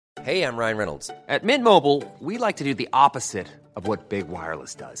Hey, I'm Ryan Reynolds. At Mint Mobile, we like to do the opposite of what Big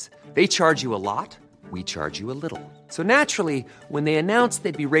Wireless does. They charge you a lot, we charge you a little. So naturally, when they announced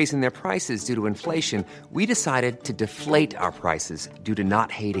they'd be raising their prices due to inflation, we decided to deflate our prices due to not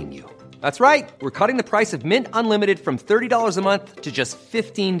hating you. That's right. We're cutting the price of Mint Unlimited from $30 a month to just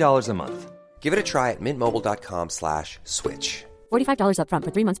 $15 a month. Give it a try at mintmobile.com/switch. $45 up front for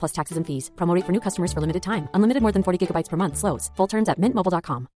 3 months plus taxes and fees. Promo rate for new customers for limited time. Unlimited more than 40 gigabytes per month. Slows full terms at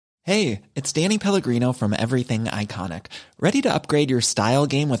mintmobile.com. Hey, it's Danny Pellegrino from Everything Iconic. Ready to upgrade your style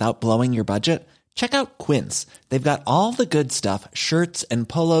game without blowing your budget? Check out Quince. They've got all the good stuff, shirts and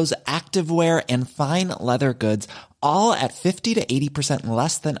polos, activewear, and fine leather goods, all at 50 to 80%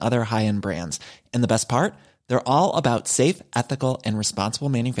 less than other high-end brands. And the best part? They're all about safe, ethical, and responsible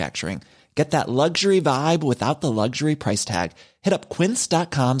manufacturing. Get that luxury vibe without the luxury price tag. Hit up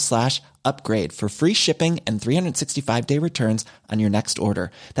quince.com/upgrade for free shipping and 365-day returns on your next order.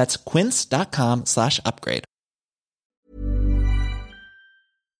 That's quince.com/upgrade.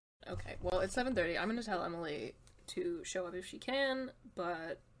 Okay, well, it's 7:30. I'm going to tell Emily to show up if she can,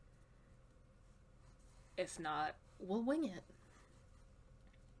 but if not, we'll wing it.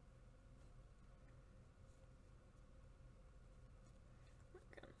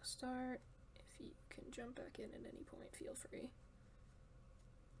 We're going to start. If you can jump back in at any point, feel free.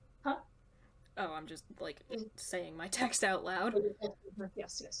 Huh? Oh, I'm just, saying my text out loud.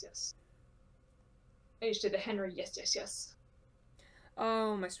 Yes. I just did the Henry yes.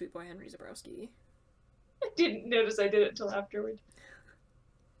 Oh, my sweet boy Henry Zabrowski. I didn't notice I did it until afterward.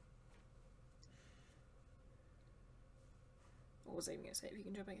 What was I even going to say? If you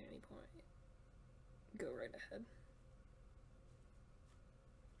can jump back at any point, go right ahead.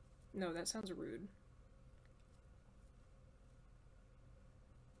 No, that sounds rude.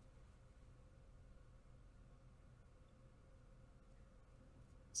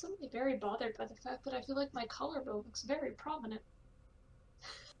 Suddenly very bothered by the fact that I feel like my collarbone looks very prominent.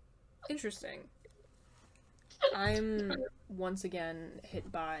 Interesting. I'm once again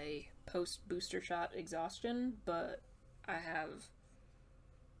hit by post-booster shot exhaustion, but I have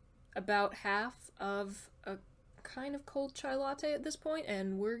about half of a kind of cold chai latte at this point,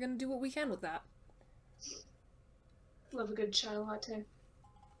 and we're gonna do what we can with that. Love a good chai latte.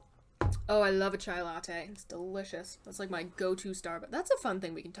 Oh, I love a chai latte. It's delicious. That's like my go-to Starbucks. That's a fun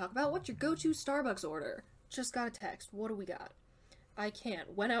thing we can talk about. What's your go-to Starbucks order? Just got a text. What do we got? I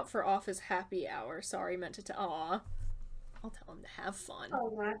can't. Went out for office happy hour. Sorry, meant to Aw. I'll tell him to have fun. Oh,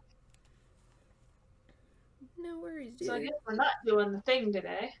 right. No worries, dude. So I guess we're not doing the thing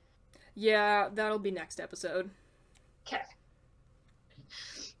today. Yeah, that'll be next episode. Okay.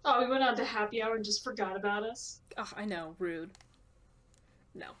 Oh, we went on to happy hour and just forgot about us. Oh, I know. Rude.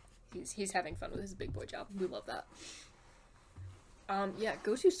 No. He's having fun with his big boy job. We love that. Yeah,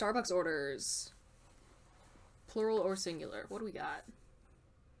 go to Starbucks orders. Plural or singular. What do we got?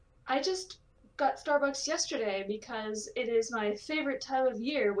 I just got Starbucks yesterday because it is my favorite time of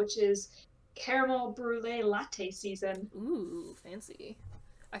year, which is caramel brulee latte season. Ooh, fancy.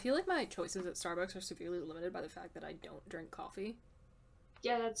 I feel like my choices at Starbucks are severely limited by the fact that I don't drink coffee.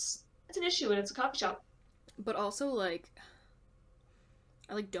 Yeah, that's an issue when it's a coffee shop. But also, I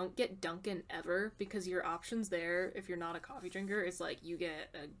don't get Dunkin' ever, because your options there, if you're not a coffee drinker, is you get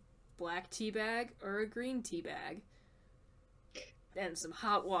a black tea bag or a green tea bag. And some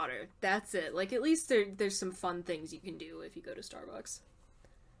hot water. That's it. At least there's some fun things you can do if you go to Starbucks.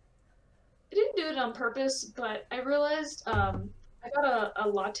 I didn't do it on purpose, but I realized I got a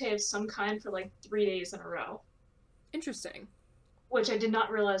latte of some kind for 3 days in a row. Interesting. Which I did not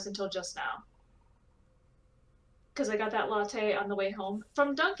realize until just now. Because I got that latte on the way home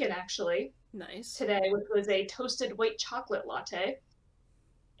from Dunkin', actually. Nice. Today, which was a toasted white chocolate latte.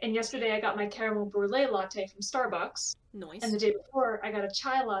 And yesterday I got my caramel brulee latte from Starbucks. Nice. And the day before, I got a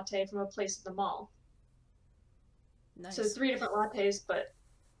chai latte from a place at the mall. Nice. So 3 different lattes, but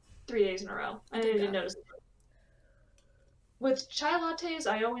 3 days in a row. I didn't even notice it. With chai lattes,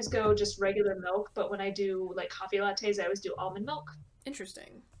 I always go just regular milk, but when I do coffee lattes, I always do almond milk.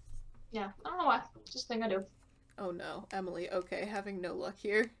 Interesting. Yeah, I don't know why. Just a thing I do. Oh no, Emily, okay, having no luck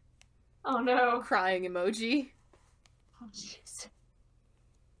here. Oh no. Crying emoji. Oh jeez.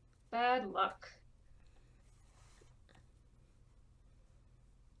 Bad luck.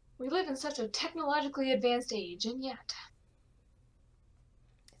 We live in such a technologically advanced age, and yet...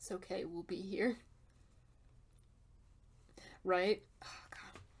 It's okay, we'll be here. Right? Oh,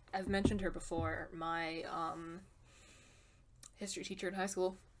 God. I've mentioned her before. My, history teacher in high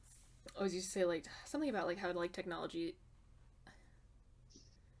school always used to say, something about, how, technology...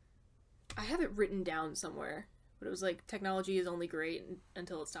 I have it written down somewhere, but it was like technology is only great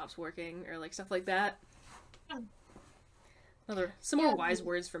until it stops working, or like stuff like that. Some more wise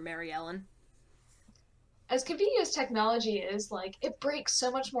words from Mary Ellen. As convenient as technology is, like, it breaks so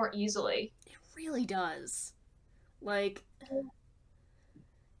much more easily. It really does. Like,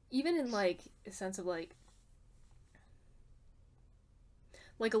 even in like a sense of like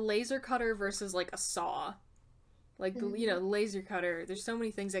a laser cutter versus like a saw. Like, you know, laser cutter, there's so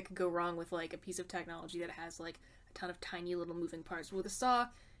many things that could go wrong with like a piece of technology that has like a ton of tiny little moving parts. With a saw,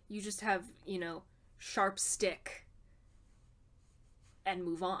 you just have, you know, sharp stick and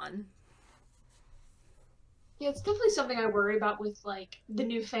move on. Yeah, it's definitely something I worry about with like the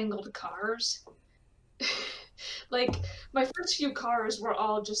newfangled cars. Like, my first few cars were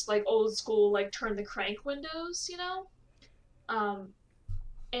all just like old school, like turn the crank windows, you know?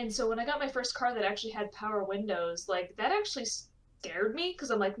 And so when I got my first car that actually had power windows, like, that actually scared me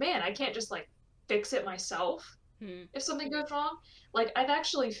because I'm like, man, I can't just like fix it myself if something goes wrong. Like, I've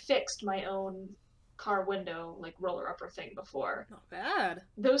actually fixed my own car window, like, roller upper thing before. Not bad.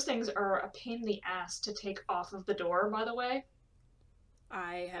 Those things are a pain in the ass to take off of the door, by the way.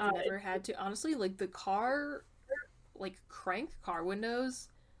 I have never had to, honestly, like, the car, like, crank car windows,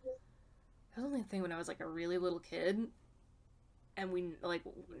 that was only a thing when I was, like, a really little kid, and we, like,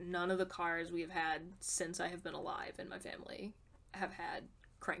 none of the cars we have had since I have been alive in my family have had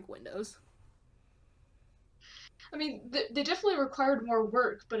crank windows. I mean, they definitely required more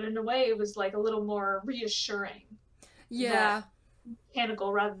work, but in a way it was, like, a little more reassuring. Yeah.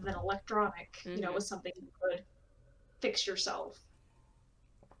 Mechanical rather than electronic, you know, was something you could fix yourself.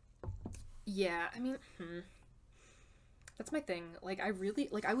 Yeah, I mean, that's my thing. Like, I really,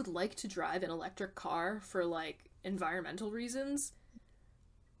 like, I would like to drive an electric car for, like, environmental reasons,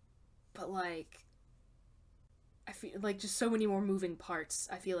 but, like, I feel like just so many more moving parts,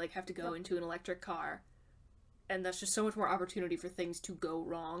 I feel like, have to go into an electric car, and that's just so much more opportunity for things to go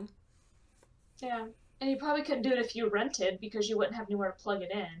wrong. Yeah, and you probably couldn't do it if you rented, because you wouldn't have anywhere to plug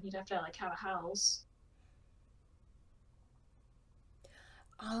it in. You'd have to, like, have a house.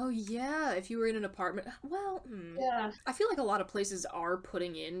 Oh, yeah, if you were in an apartment. Well, Yeah. I feel like a lot of places are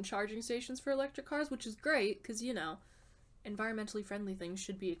putting in charging stations for electric cars, which is great, because, you know, environmentally friendly things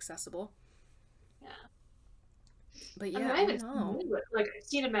should be accessible. Yeah. But yeah, I mean, I haven't seen it. Like, I've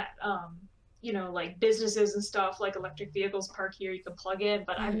seen them at, you know, like, businesses and stuff, like electric vehicles park here, you can plug in,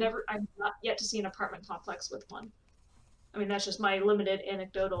 but I've not yet to see an apartment complex with one. I mean, that's just my limited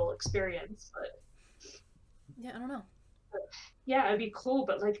anecdotal experience, but... Yeah, I don't know. Yeah, it'd be cool,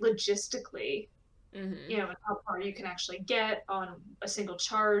 but like logistically, you know, how far you can actually get on a single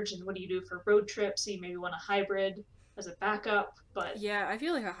charge, and what do you do for road trips? So you maybe want a hybrid as a backup, but yeah, I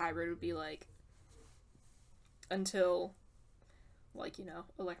feel like a hybrid would be like until, like, you know,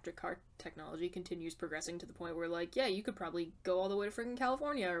 electric car technology continues progressing to the point where, like, yeah, you could probably go all the way to friggin'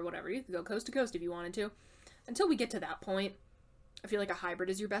 California or whatever. You could go coast to coast if you wanted to. Until we get to that point, I feel like a hybrid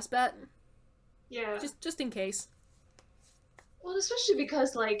is your best bet. Yeah. Just in case. Well, especially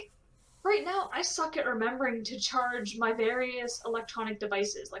because, like, right now I suck at remembering to charge my various electronic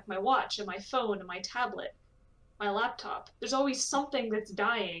devices, like my watch and my phone and my tablet, my laptop. There's always something that's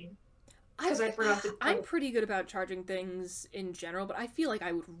dying because I forgot to... I'm pretty good about charging things in general, but I feel like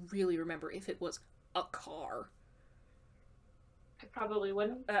I would really remember if it was a car. I probably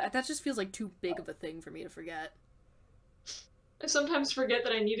wouldn't. That just feels like too big of a thing for me to forget. I sometimes forget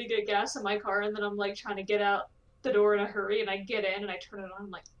that I need to get gas in my car, and then I'm, like, trying to get out the door in a hurry, and I get in and I turn it on. I'm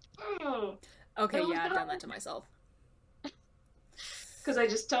like, oh. Okay, yeah, I've done that to myself. Because I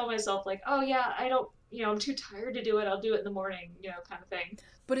just tell myself, like, oh yeah, I don't, you know, I'm too tired to do it. I'll do it in the morning, you know, kind of thing.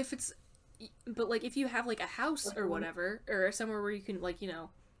 But like, if you have, like, a house or whatever, or somewhere where you can, like, you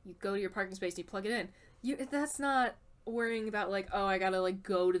know, you go to your parking space and you plug it in, that's not worrying about, like, oh, I gotta, like,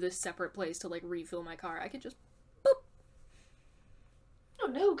 go to this separate place to, like, refill my car. I could just, boop. I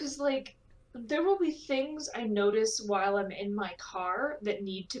don't know, because, like, there will be things I notice while I'm in my car that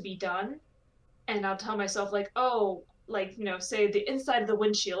need to be done, and I'll tell myself, like, oh, like, you know, say the inside of the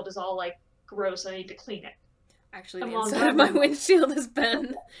windshield is all, like, gross, I need to clean it. Actually, the inside of my windshield has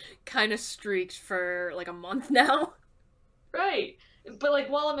been kind of streaked for, like, a month now. Right. But, like,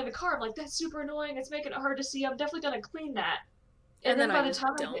 while I'm in the car, I'm like, that's super annoying, it's making it hard to see, I'm definitely gonna clean that. And then by the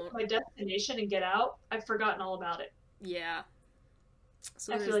time I get to my destination and get out, I've forgotten all about it. Yeah.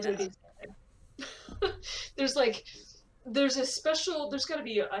 So I feel like there's gotta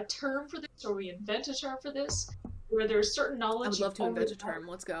be a term for this, or we invent a term for this, where there's certain knowledge. I would love to invent a term.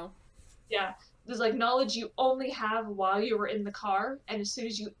 Let's go. Yeah. There's, like, knowledge you only have while you were in the car, and as soon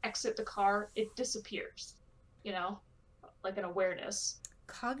as you exit the car, it disappears. You know? Like an awareness.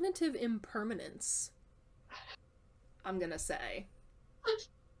 Cognitive impermanence. I'm gonna say.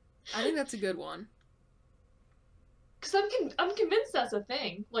 I think that's a good one. Because I'm convinced that's a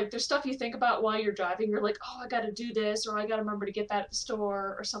thing. Like, there's stuff you think about while you're driving. You're like, oh, I gotta do this, or I gotta remember to get that at the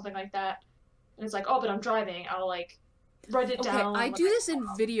store, or something like that. And it's like, oh, but I'm driving. I'll, like, write it down. I do this in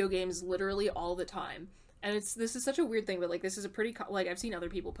video games literally all the time. And this is such a weird thing, but, like, this is a pretty, like, I've seen other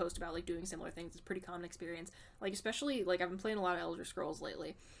people post about, like, doing similar things. It's a pretty common experience. Like, especially, like, I've been playing a lot of Elder Scrolls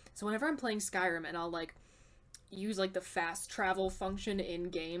lately. So whenever I'm playing Skyrim and I'll, like, use, like, the fast travel function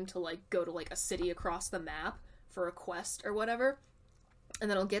in-game to, like, go to, like, a city across the map for a quest or whatever, and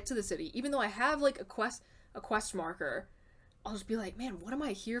then I'll get to the city, even though I have, like, a quest marker, I'll just be like, man, what am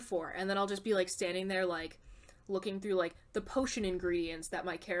I here for? And then I'll just be, like, standing there, like, looking through, like, the potion ingredients that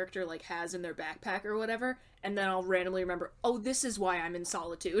my character, like, has in their backpack or whatever, and then I'll randomly remember, oh, this is why I'm in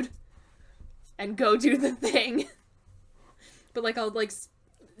Solitude, and go do the thing. But, like, I'll, like,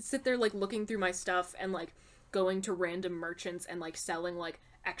 sit there, like, looking through my stuff and, like, going to random merchants and, like, selling, like,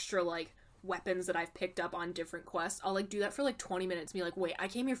 extra, like, weapons that I've picked up on different quests. I'll, like, do that for, like, 20 minutes and be like, wait, I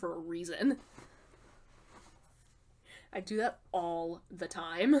came here for a reason. I do that all the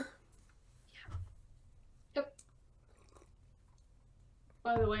time. Yeah. Yep.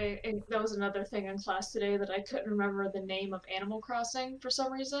 By the way, that was another thing in class today that I couldn't remember the name of Animal Crossing for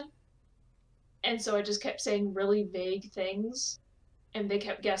some reason. And so I just kept saying really vague things, and they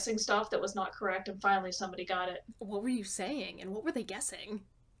kept guessing stuff that was not correct, and finally somebody got it. What were you saying, and what were they guessing?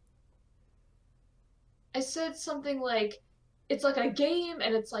 I said something like, it's like a game,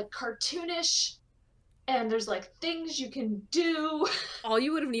 and it's like cartoonish, and there's like things you can do. All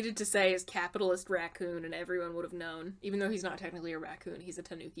you would have needed to say is capitalist raccoon, and everyone would have known. Even though he's not technically a raccoon, he's a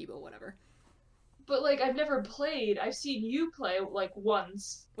tanuki, but whatever. But, like, I've never played. I've seen you play, like,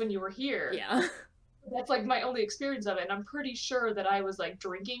 once when you were here. Yeah. That's, like, my only experience of it, and I'm pretty sure that I was, like,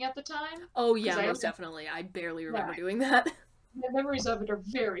 drinking at the time. Oh, yeah, most definitely. I barely remember doing that. My memories of it are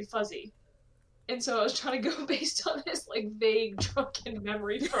very fuzzy. And so I was trying to go based on this, like, vague, drunken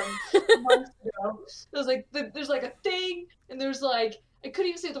memory from months ago. It was like, there's, like, a thing, and there's, like, I couldn't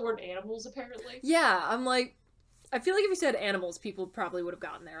even say the word animals, apparently. Yeah, I'm like, I feel like if you said animals, people probably would have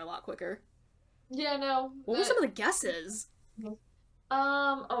gotten there a lot quicker. Yeah, no. What were some of the guesses?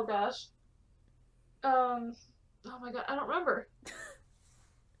 Oh gosh. Oh my god, I don't remember.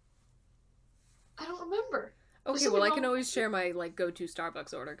 I don't remember. Okay, well, I can always share my, like, go-to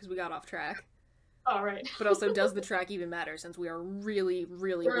Starbucks order, because we got off track. All right. But also, does the track even matter, since we are really,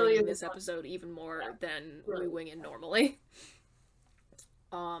 really winging this episode even more than we wing it normally.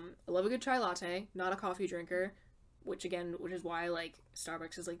 I love a good chai latte, not a coffee drinker. Which is why, like,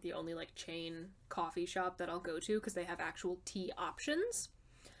 Starbucks is, like, the only, like, chain coffee shop that I'll go to, because they have actual tea options.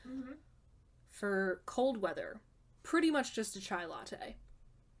 Mm-hmm. For cold weather, pretty much just a chai latte.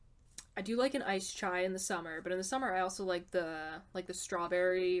 I do like an iced chai in the summer, but in the summer I also like the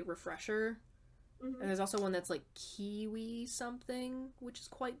strawberry refresher. Mm-hmm. And there's also one that's, like, kiwi something, which is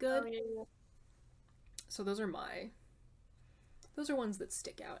quite good. Oh, yeah. So those are ones that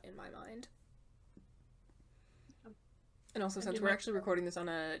stick out in my mind. And also, since we're actually recording this on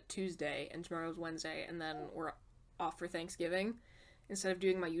a Tuesday, and tomorrow's Wednesday, and then we're off for Thanksgiving, instead of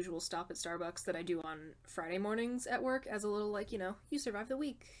doing my usual stop at Starbucks that I do on Friday mornings at work as a little, like, you know, you survive the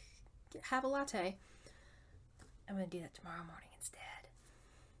week, have a latte, I'm gonna do that tomorrow morning instead.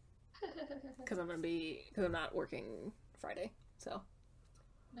 Because I'm not working Friday, so.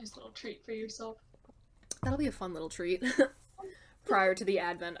 Nice little treat for yourself. That'll be a fun little treat. Prior to the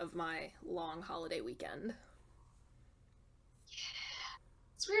advent of my long holiday weekend.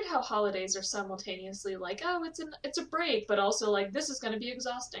 It's weird how holidays are simultaneously like, oh, it's a break, but also like, this is going to be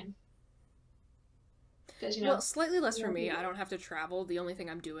exhausting. Because, you know. Well, slightly less for me. I don't have to travel. The only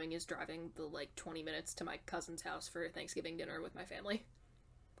thing I'm doing is driving the, like, 20 minutes to my cousin's house for Thanksgiving dinner with my family.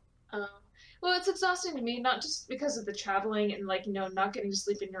 Well, it's exhausting to me, not just because of the traveling and, like, you know, not getting to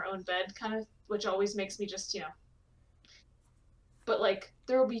sleep in your own bed, kind of, which always makes me just, you know. But, like,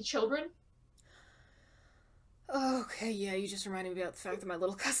 there will be children. Okay, yeah, you just reminded me about the fact that my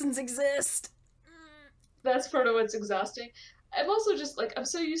little cousins exist. That's part of what's exhausting. I'm also just, like, I'm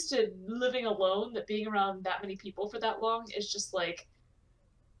so used to living alone that being around that many people for that long is just, like,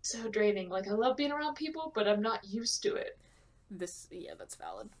 so draining. Like, I love being around people, but I'm not used to it. Yeah, that's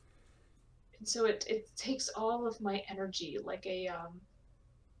valid. And so it takes all of my energy, like a, I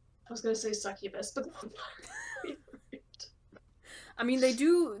was gonna say succubus, but I mean, they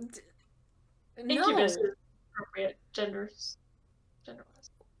do... Incubus is appropriate genders. Gender-wise.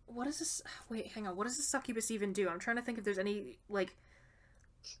 What is this? Wait, hang on. What does the succubus even do? I'm trying to think if there's any, like...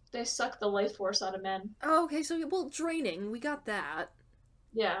 They suck the life force out of men. Oh, okay, so, well, draining. We got that.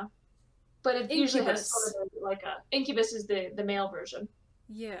 Yeah. But it usually has Incubus. sort of like a incubus is the male version.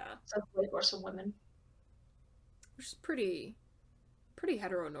 Yeah, So it's way worse from women. which is pretty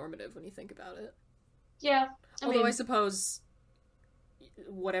heteronormative when you think about it. Yeah, Although I suppose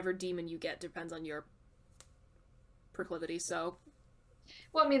whatever demon you get depends on your proclivity. So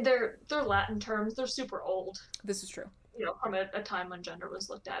well, I mean, they're Latin terms. They're super old. this is true. You know, from a time when gender was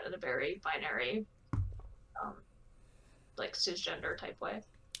looked at in a very binary, um, like cisgender type way.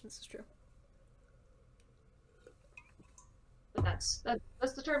 This is true. But that's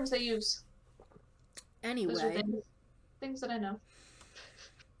the terms they use. Those are Anyway, things that I know.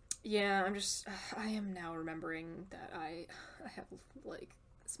 yeah, I am now remembering that I have like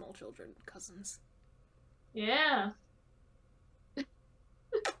small children cousins. Yeah.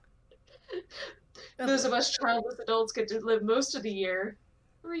 Those of us childless adults get to live most of the year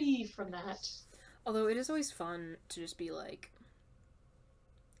free from that. Although it is always fun to just be like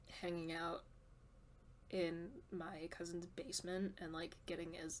hanging out in my cousin's basement and like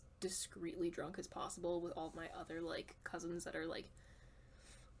getting as discreetly drunk as possible with all of my other like cousins that are like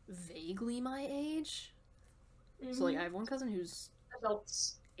vaguely my age. So like I have one cousin who's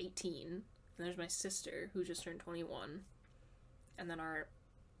Adults. 18, and there's my sister who just turned 21, and then our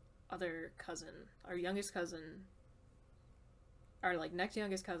other cousin, our youngest cousin, our like next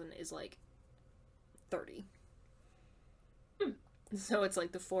youngest cousin is like 30. So it's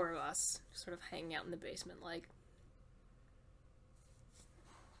like the four of us sort of hanging out in the basement like.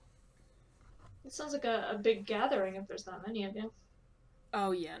 It sounds like a big gathering if there's that many of you.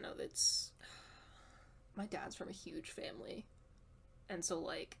 Oh yeah, no, that's my dad's from a huge family. And so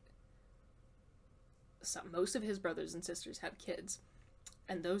like most of his brothers and sisters have kids,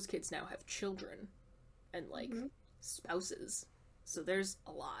 and those kids now have children and like spouses. So there's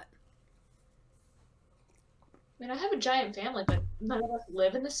a lot. I mean, I have a giant family, but none of us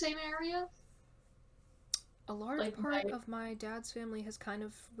live in the same area. A large Like, part my- of my dad's family has kind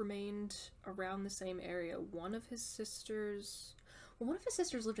of remained around the same area. One of his sisters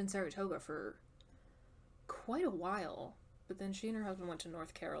lived in Saratoga for quite a while, but then she and her husband went to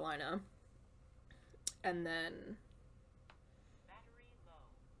North Carolina. And then...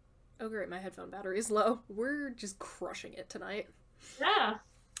 Oh great, my headphone battery is low. We're just crushing it tonight. Yeah.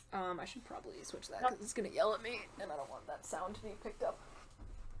 I should probably switch that because it's gonna yell at me, and I don't want that sound to be picked up.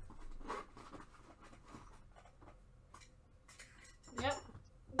 Yep.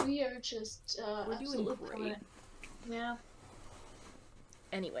 We are just We're doing absolutely great. killing it. Yeah.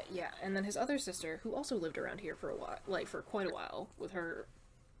 Anyway, yeah, and then his other sister, who also lived around here for a while, like for quite a while, with her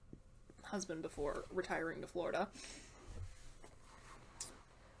husband before retiring to Florida.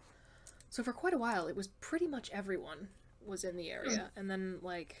 So for quite a while, it was pretty much everyone was in the area, and then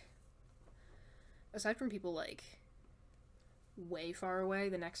like, aside from people like way far away,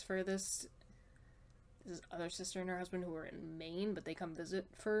 the next furthest is his other sister and her husband who are in Maine, but they come visit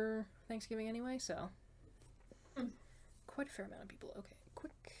for Thanksgiving anyway, so quite a fair amount of people. Okay,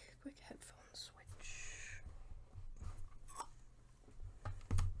 quick headphone switch.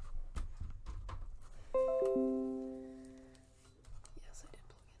 Yes, I did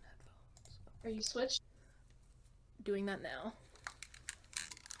plug in headphones. Are you switched? Doing that now.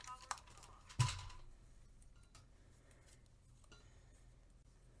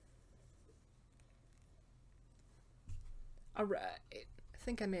 Alright. I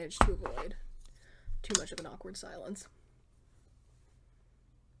think I managed to avoid too much of an awkward silence.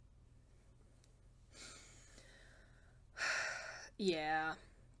 Yeah.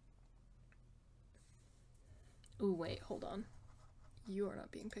 Ooh, wait, hold on. You are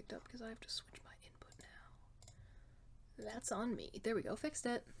not being picked up because I have to switch my input now. That's on me. There we go, fixed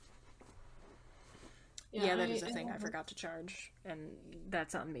it. Yeah, that is a thing I forgot to charge, and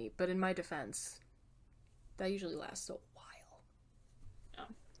that's on me. But in my defense, that usually lasts a while.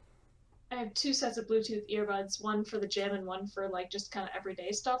 I have 2 sets of Bluetooth earbuds, one for the gym and one for like just kind of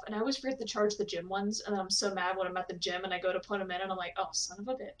everyday stuff. And I always forget to charge the gym ones, and I'm so mad when I'm at the gym and I go to put them in, and I'm like, oh, son of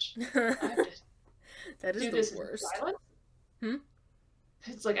a bitch. I have to That is do the this worst. in silence. Hmm?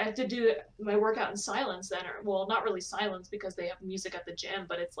 It's like I have to do my workout in silence then, or well, not really silence because they have music at the gym,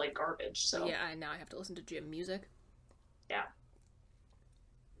 but it's like garbage. So Yeah, now I have to listen to gym music. yeah.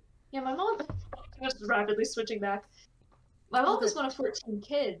 Yeah, my mom. Just rapidly switching back. My mom was one of 14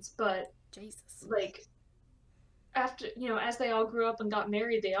 kids, but Jesus. like after as they all grew up and got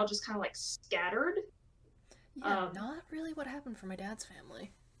married, they all just kind of like scattered. Yeah, not really what happened for my dad's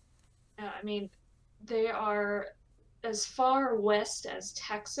family. I mean, they are as far west as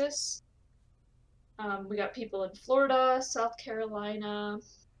Texas. We got people in Florida, South Carolina,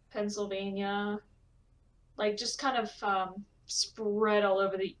 Pennsylvania, like just kind of spread all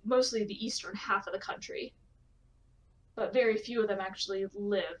over mostly the eastern half of the country. But very few of them actually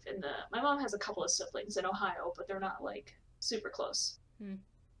live my mom has a couple of siblings in Ohio, but they're not like super close.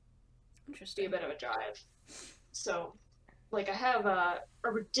 Interesting. Be a bit of a drive. So, like, I have a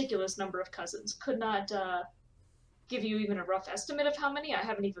ridiculous number of cousins. Could not give you even a rough estimate of how many. I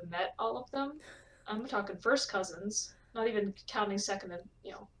haven't even met all of them. I'm talking first cousins, not even counting second and,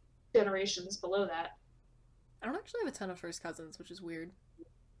 generations below that. I don't actually have a ton of first cousins, which is weird.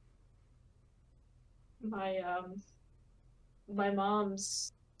 Some of my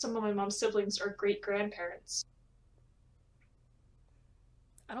mom's siblings are great grandparents.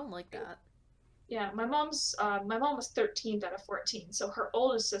 I don't like that. Yeah, my mom was 13th out of 14, so her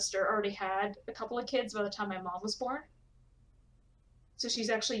oldest sister already had a couple of kids by the time my mom was born. So she's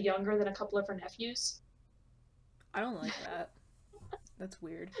actually younger than a couple of her nephews. I don't like that. That's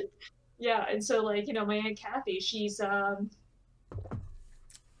weird. Yeah, and so my Aunt Kathy, she's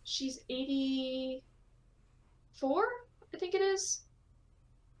 84, I think it is.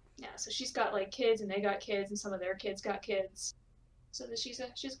 Yeah, so she's got kids, and they got kids, and some of their kids got kids. So that she's a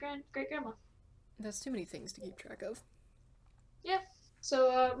great grandma. That's too many things to keep track of. Yeah.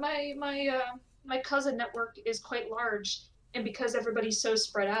 So my cousin network is quite large, and because everybody's so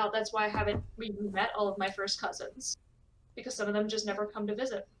spread out, that's why I haven't really met all of my first cousins, because some of them just never come to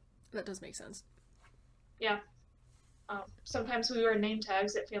visit. That does make sense. Yeah. Sometimes we wear name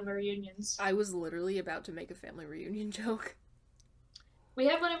tags at family reunions. I was literally about to make a family reunion joke. We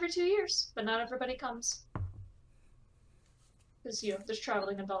have one every 2 years, but not everybody comes. Because, there's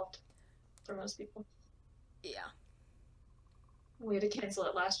traveling involved for most people. Yeah. We had to cancel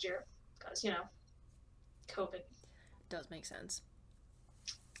it last year because, COVID. Does make sense.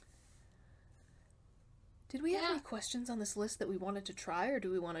 Did we have any questions on this list that we wanted to try, or do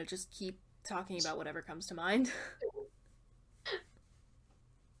we want to just keep talking about whatever comes to mind?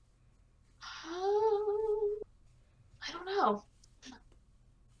 I don't know. I'm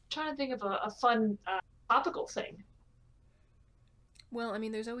trying to think of a fun topical thing. Well, I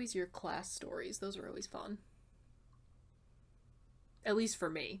mean, there's always your class stories. Those are always fun. At least for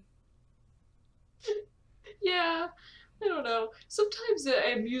me. Yeah, I don't know. Sometimes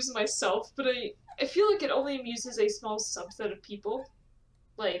I amuse myself, but I feel like it only amuses a small subset of people.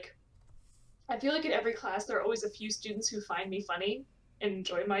 I feel like in every class there are always a few students who find me funny and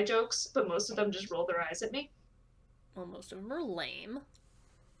enjoy my jokes, but most of them just roll their eyes at me. Well, most of them are lame.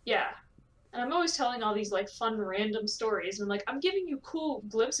 Yeah. And I'm always telling all these fun random stories, and I'm giving you cool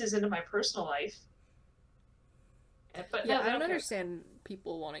glimpses into my personal life. But yeah, no, I don't understand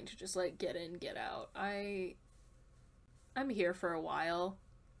people wanting to just get in, get out. I'm here for a while.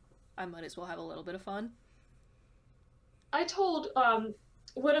 I might as well have a little bit of fun. I told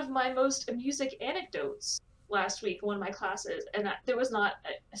one of my most amusing anecdotes last week in one of my classes, and there was not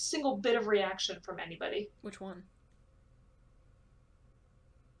a single bit of reaction from anybody. Which one?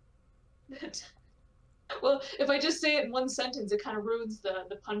 Well, if I just say it in one sentence, it kind of ruins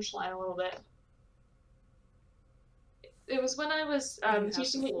the punchline a little bit. It was when I was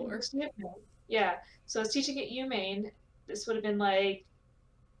teaching at University of Maine. Yeah, so I was teaching at UMaine. This would have been 6-7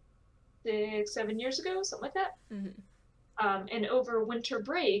 years ago, something like that. Mm-hmm. And over winter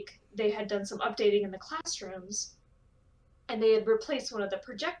break, they had done some updating in the classrooms, and they had replaced one of the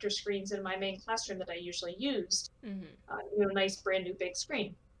projector screens in my main classroom that I usually used. Mm-hmm. Nice brand new big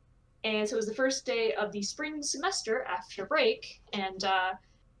screen. And so it was the first day of the spring semester after break, and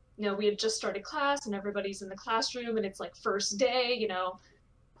we had just started class, and everybody's in the classroom, and it's first day,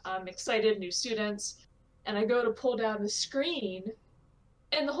 I'm excited, new students, and I go to pull down the screen,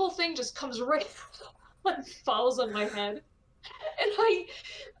 and the whole thing just comes right and falls on my head, and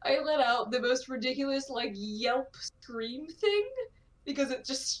I let out the most ridiculous Yelp scream thing because it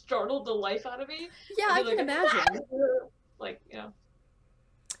just startled the life out of me. Yeah, I can imagine.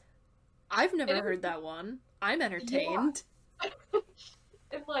 I've never heard that one. I'm entertained. Yeah.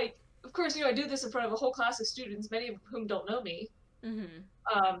 And of course, I do this in front of a whole class of students, many of whom don't know me. Mm-hmm.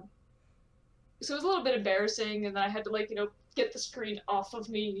 So it was a little bit embarrassing, and then I had to get the screen off of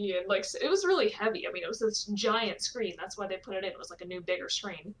me, and it was really heavy. I mean, it was this giant screen. That's why they put it in. It was a new, bigger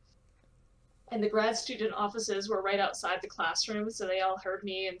screen. And the grad student offices were right outside the classroom, so they all heard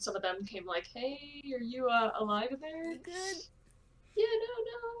me, and some of them came "Hey, are you alive in there? You good?" Yeah, no,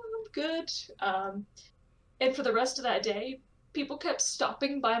 I'm good. And for the rest of that day, people kept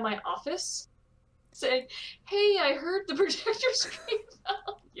stopping by my office, saying, "Hey, I heard the projector screen fell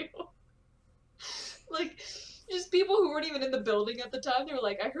on you." Just people who weren't even in the building at the time, they were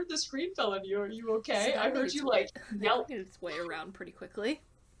like, "I heard the screen fell on you. Are you okay? I heard you yell." It's way around pretty quickly.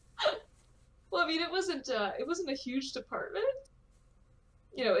 Well, I mean, it wasn't a huge department.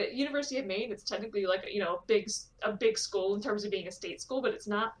 You know, at University of Maine, it's technically like, you know, a big school in terms of being a state school, but it's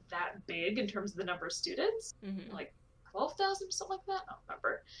not that big in terms of the number of students. Mm-hmm. Like 12,000 or something like that. I don't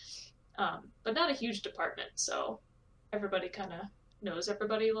remember. But not a huge department, so everybody kind of knows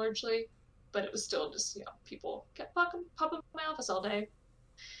everybody largely. But it was still just, you know, people kept popping in my office all day.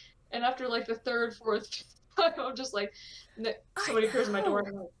 And after like the third, fourth time, I'm just like, somebody appears at my door, and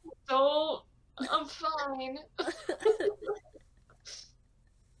I'm like, don't, I'm fine.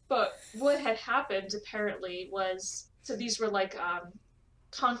 But what had happened apparently was, so these were like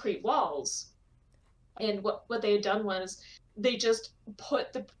concrete walls, and what they had done was they just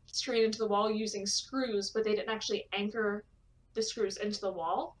put the screen into the wall using screws, but they didn't actually anchor the screws into the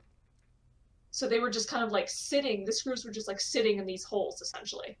wall. So they were just kind of like sitting, the screws were just like sitting in these holes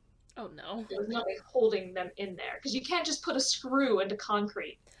essentially. Oh no. There was nothing holding them in there, because you can't just put a screw into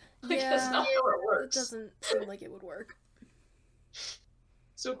concrete. Like, that's not how it works. It doesn't seem like it would work.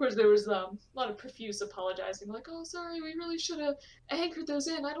 So of course there was a lot of profuse apologizing, like, "Oh, sorry, we really should have anchored those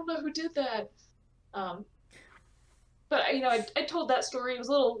in. I don't know who did that." But you know, I told that story. It was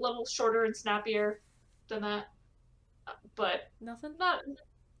a little shorter and snappier than that, but Nothing?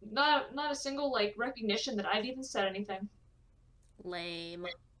 not a single like recognition that I'd even said anything. Lame.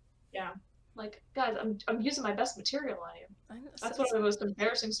 Yeah, like, guys, I'm using my best material on you. That's one of the most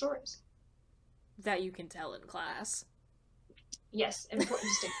embarrassing stories. That you can tell in class. Yes, important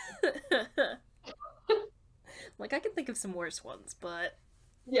distinction. Like, I can think of some worse ones, but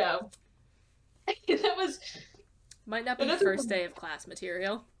Yeah. That was... Might not be first day of class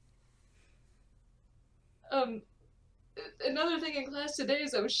material. Another thing in class today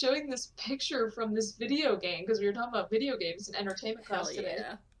is I was showing this picture from this video game, because we were talking about video games in entertainment class today.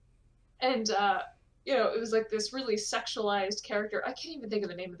 Yeah. And, you know, it was like this really sexualized character. I can't even think of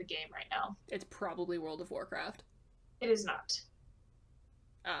the name of the game right now. It's probably World of Warcraft. It is not.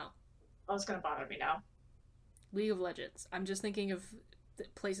 Oh. Oh, it's gonna bother me now. League of Legends. I'm just thinking of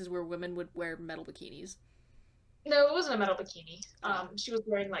places where women would wear metal bikinis. No, it wasn't a metal bikini. She was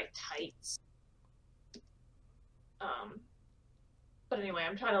wearing, like, tights. But anyway,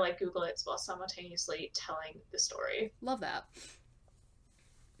 I'm trying to, like, Google it while simultaneously telling the story. Love that.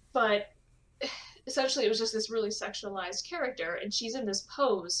 But essentially it was just this really sexualized character, and she's in this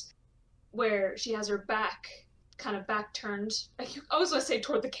pose where she has her back turned. I always want to say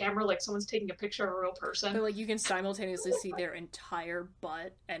toward the camera, like someone's taking a picture of a real person. But, like, you can simultaneously see their entire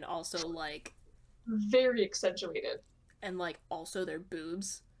butt and also, like... Very accentuated. And, like, also their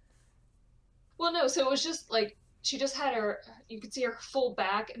boobs. Well, no, so it was just, like, she just had her... You could see her full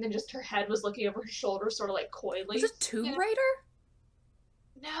back, and then just her head was looking over her shoulder, sort of, like, coyly. Is it Tomb Raider?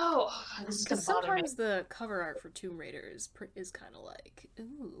 No! Oh, God, this is gonna bother me. Sometimes the cover art for Tomb Raider is kind of like,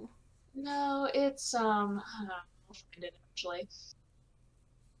 ooh. No, it's, I don't know. I'll find it, actually.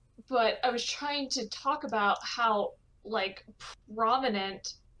 But I was trying to talk about how, like,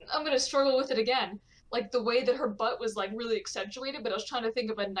 prominent... I'm gonna struggle with it again. Like, the way that her butt was, like, really accentuated, but I was trying to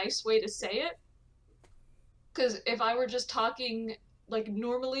think of a nice way to say it. Because if I were just talking, like,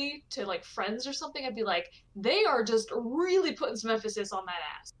 normally to, like, friends or something, I'd be like, they are just really putting some emphasis on that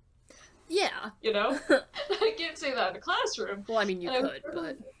ass. Yeah. You know? I can't say that in a classroom. Well, I mean, you could,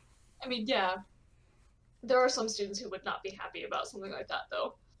 but... I mean, yeah. There are some students who would not be happy about something like that,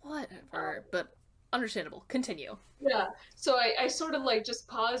 though. Whatever, but understandable. Continue. Yeah, so I sort of, like, just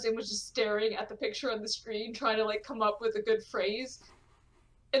paused and was just staring at the picture on the screen, trying to, like, come up with a good phrase.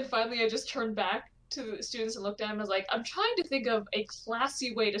 And finally I just turned back to the students and looked at them and was like, I'm trying to think of a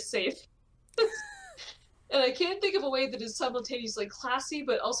classy way to say it. And I can't think of a way that is simultaneously classy,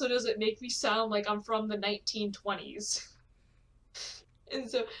 but also doesn't make me sound like I'm from the 1920s. And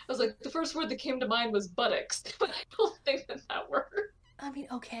so I was like, the first word that came to mind was buttocks, but I don't think that worked. I mean,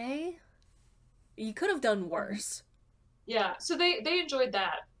 okay. You could have done worse. Yeah, so they enjoyed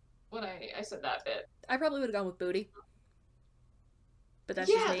that when I said that bit. I probably would have gone with booty. But that's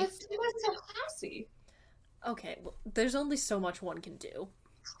yeah, just me. That's so classy. Okay, well, there's only so much one can do.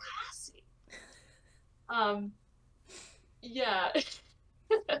 Classy. Yeah.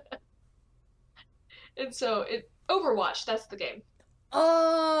 And so Overwatch, that's the game.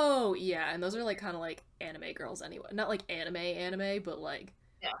 Oh, yeah, and those are, like, kind of like anime girls anyway. Not like anime, but, like,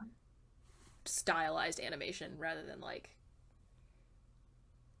 yeah, stylized animation rather than, like,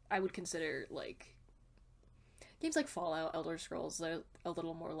 I would consider, like, games like Fallout, Elder Scrolls, they're a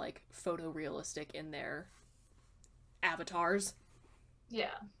little more, like, photorealistic in their avatars.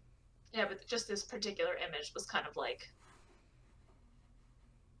 Yeah. Yeah, but just this particular image was kind of like...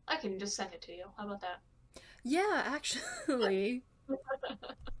 I can just send it to you. How about that? Yeah, actually.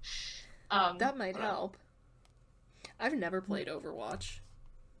 That might help. I've never played Overwatch.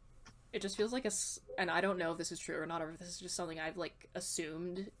 It just feels like and I don't know if this is true or not, or if this is just something I've, like,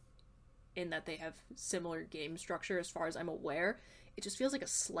 assumed in that they have similar game structure as far as I'm aware. It just feels like a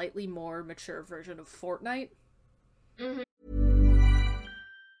slightly more mature version of Fortnite. Mm-hmm.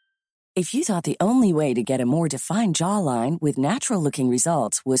 If you thought the only way to get a more defined jawline with natural-looking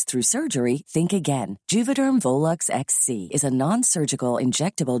results was through surgery, think again. Juvederm Volux XC is a non-surgical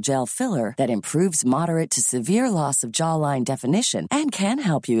injectable gel filler that improves moderate to severe loss of jawline definition and can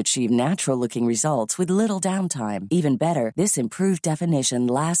help you achieve natural-looking results with little downtime. Even better, this improved definition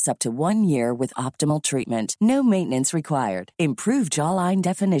lasts up to 1 year with optimal treatment. No maintenance required. Improve jawline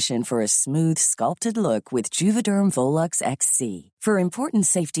definition for a smooth, sculpted look with Juvederm Volux XC. For important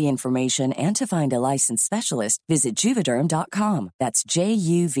safety information and to find a licensed specialist, visit Juvederm.com. That's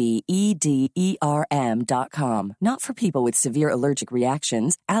Juvederm.com. Not for people with severe allergic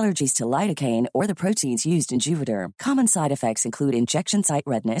reactions, allergies to lidocaine, or the proteins used in Juvederm. Common side effects include injection site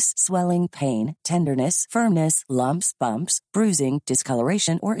redness, swelling, pain, tenderness, firmness, lumps, bumps, bruising,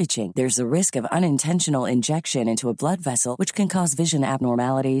 discoloration, or itching. There's a risk of unintentional injection into a blood vessel, which can cause vision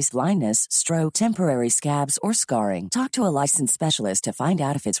abnormalities, blindness, stroke, temporary scabs, or scarring. Talk to a licensed specialist to find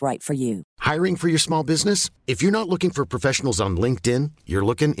out if it's right for you. Hiring for your small business? If you're not looking for professionals on LinkedIn, you're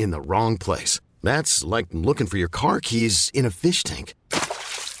looking in the wrong place. That's like looking for your car keys in a fish tank.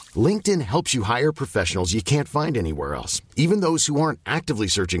 LinkedIn helps you hire professionals you can't find anywhere else, even those who aren't actively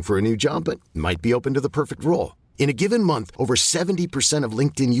searching for a new job but might be open to the perfect role. In a given month, over 70% of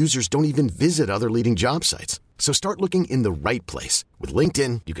LinkedIn users don't even visit other leading job sites. So start looking in the right place. With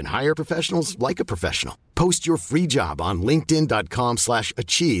LinkedIn, you can hire professionals like a professional. Post your free job on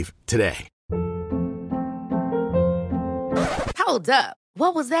linkedin.com/achieve today. Hold up.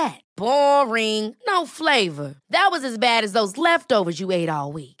 What was that? Boring. No flavor. That was as bad as those leftovers you ate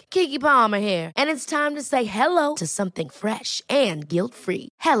all week. Keke Palmer here. And it's time to say hello to something fresh and guilt-free.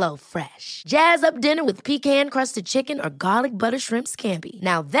 Hello Fresh. Jazz up dinner with pecan-crusted chicken or garlic butter shrimp scampi.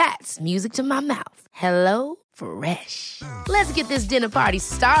 Now that's music to my mouth. Hello Fresh. Let's get this dinner party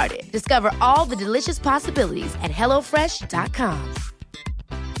started. Discover all the delicious possibilities at HelloFresh.com.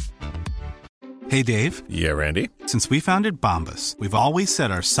 Hey, Dave. Yeah, Randy. Since we founded Bombas, we've always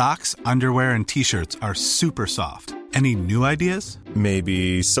said our socks, underwear, and T-shirts are super soft. Any new ideas?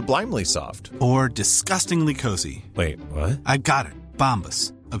 Maybe sublimely soft. Or disgustingly cozy. Wait, what? I got it.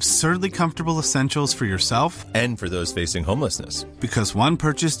 Bombas. Absurdly comfortable essentials for yourself and for those facing homelessness. Because one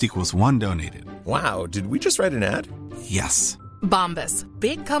purchased equals one donated. Wow, did we just write an ad? Yes. Bombas.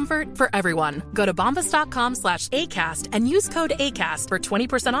 Big comfort for everyone. Go to bombas.com/ACAST and use code ACAST for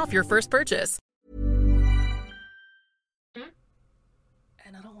 20% off your first purchase.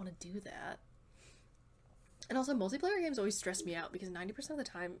 And I don't want to do that. And also, multiplayer games always stress me out because 90% of the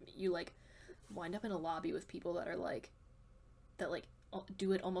time you, like, wind up in a lobby with people that are, like,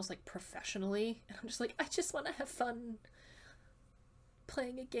 do it almost, like, professionally. And I'm just like, I just want to have fun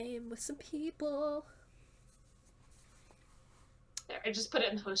playing a game with some people. There, I just put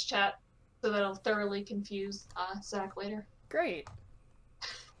it in host chat so that I'll thoroughly confuse Zach later. Great.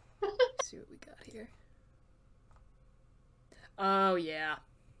 Let's see what we got here. Oh, yeah.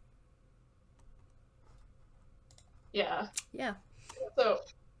 Yeah. Yeah. So,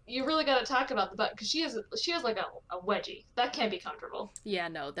 you really gotta talk about the butt, because she has like a wedgie. That can't be comfortable. Yeah,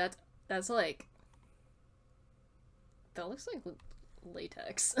 no, that's like... That looks like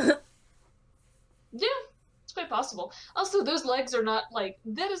latex. Yeah, it's quite possible. Also, those legs are not, like,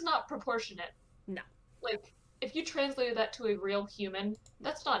 that is not proportionate. No. Like, if you translated that to a real human,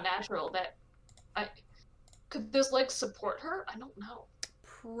 that's not natural. Could those legs support her? I don't know.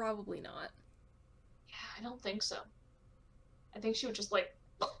 Probably not. Yeah, I don't think so. I think she would just, like...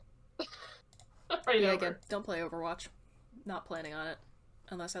 right yeah, over. again, don't play Overwatch. Not planning on it.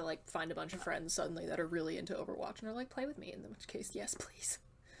 Unless I, like, find a bunch of friends suddenly that are really into Overwatch and are like, play with me, in which case, yes, please.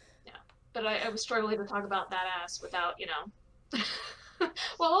 Yeah, but I was struggling to talk about that ass without, you know...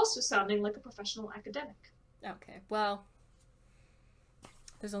 while also sounding like a professional academic. Okay, well...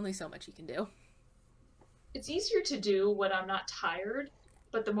 There's only so much you can do. It's easier to do when I'm not tired,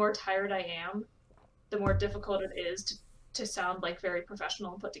 but the more tired I am, the more difficult it is to sound, like, very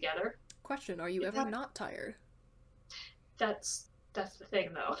professional and put together. Question, are you ever not tired? That's the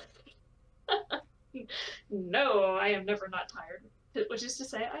thing, though. No, I am never not tired. Which is to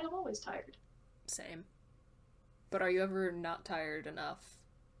say, I am always tired. Same. But are you ever not tired enough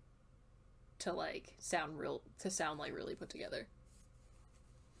to, like, sound like really put together?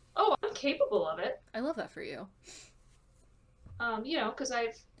 Oh, I'm capable of it. I love that for you. You know, because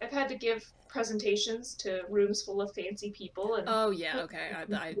I've had to give presentations to rooms full of fancy people, and oh yeah, okay.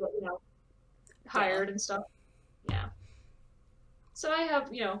 you know, hired and stuff. Yeah. So I have,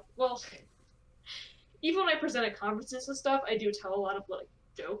 well, even when I present at conferences and stuff, I do tell a lot of, like,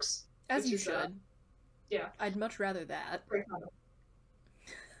 jokes. As you should. Yeah. I'd much rather that. Very common.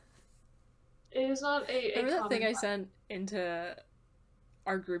 It is not a Remember that thing I vibe. sent into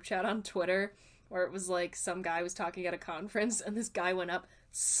our group chat on Twitter, where it was like some guy was talking at a conference, and this guy went up,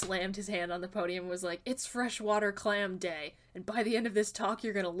 slammed his hand on the podium, and was like, "It's freshwater clam day, and by the end of this talk,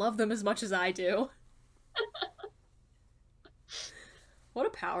 you're gonna love them as much as I do." What a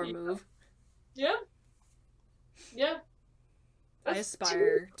power move. Yeah. Yeah. I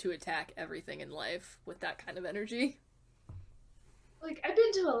aspire to attack everything in life with that kind of energy. Like, I've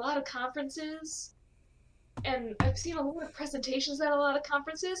been to a lot of conferences, and I've seen a lot of presentations at a lot of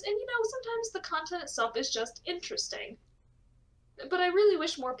conferences, and, sometimes the content itself is just interesting. But I really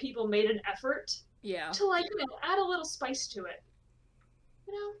wish more people made an effort to, like, add a little spice to it.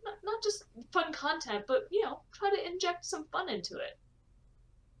 Not just fun content, but, try to inject some fun into it.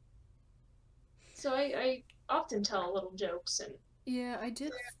 So I often tell little jokes and... Yeah, I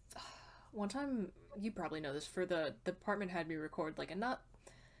did. One time, you probably know this, for the department had me record, like, a not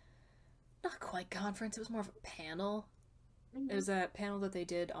quite conference, it was more of a panel. Mm-hmm. It was a panel that they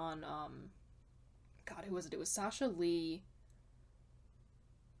did on, God, who was it? It was Sasha Lee,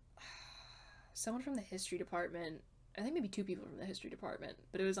 someone from the history department, I think maybe 2 people from the history department,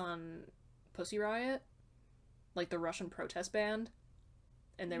 but it was on Pussy Riot, like the Russian protest band,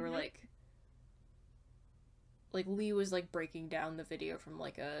 and they were like Lee was like breaking down the video from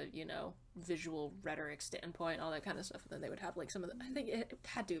like a, visual rhetoric standpoint, all that kind of stuff, and then they would have like some of the, I think it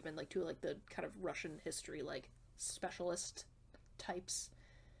had to have been like 2 like the kind of Russian history like specialist types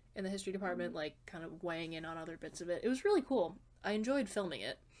in the history department, like kind of weighing in on other bits of it. It was really cool. I enjoyed filming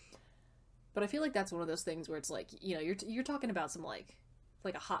it. But I feel like that's one of those things where it's like, you're talking about some like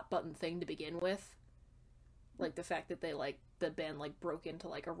a hot button thing to begin with. Like the fact that they like the band like broke into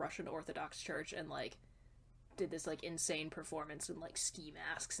like a Russian Orthodox church and like did this like insane performance in like ski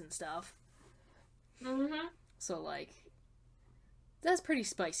masks and stuff. Mm-hmm. So like that's pretty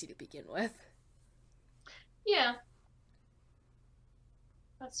spicy to begin with. Yeah.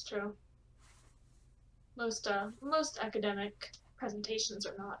 That's true. Most academic presentations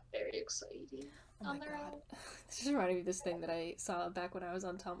are not very exciting on their own. This just reminded me of this thing that I saw back when I was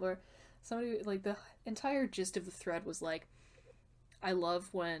on Tumblr. Somebody, like, the entire gist of the thread was like, I love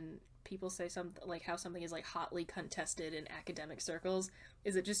when people say something like how something is like hotly contested in academic circles.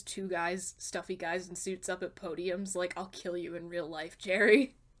 Is it just 2 guys, stuffy guys in suits up at podiums like, I'll kill you in real life,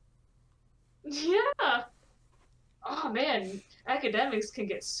 Jerry? Yeah. Oh man, academics can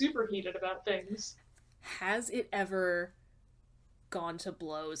get super heated about things. Has it ever gone to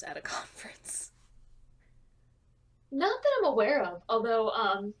blows at a conference? Not that I'm aware of, although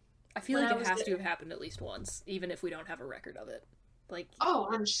I feel like it has to have happened at least once, even if we don't have a record of it. Like, oh,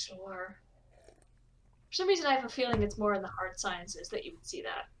 I'm sure. For some reason, I have a feeling it's more in the hard sciences that you would see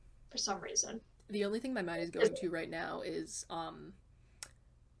that. For some reason. The only thing my mind is going to right now is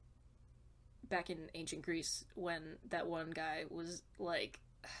back in ancient Greece when that one guy was like,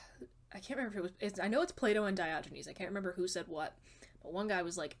 I can't remember if it was. I know it's Plato and Diogenes. I can't remember who said what. But one guy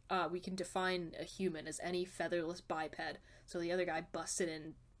was like, we can define a human as any featherless biped. So the other guy busted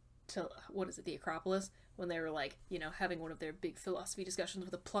in to, what is it, the Acropolis? When they were like, having one of their big philosophy discussions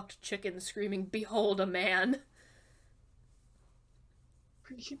with a plucked chicken screaming, "Behold a man!"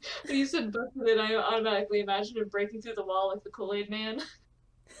 When you said busted in, I automatically imagined him breaking through the wall like the Kool-Aid Man.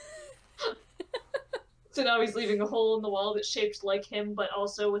 So now he's leaving a hole in the wall that's shaped like him, but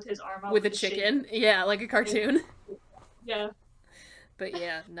also with his arm out. With a chicken? Yeah, like a cartoon. Yeah. But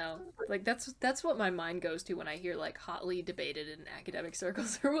yeah, no. Like, that's what my mind goes to when I hear, like, hotly debated in academic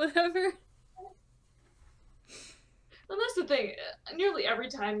circles or whatever. And that's the thing. Nearly every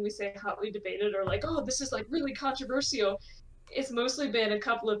time we say hotly debated or like, oh, this is, like, really controversial, it's mostly been a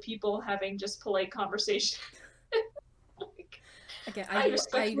couple of people having just polite conversation. Like, again, I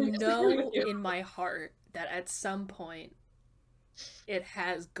know in my heart that at some point it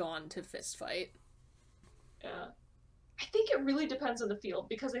has gone to fist fight. Yeah. I think it really depends on the field,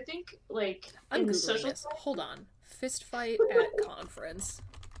 because I think, like, I'm in the Googling social this. science... Hold on. Fist fight at conference.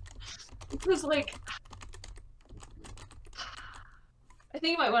 Because, like... I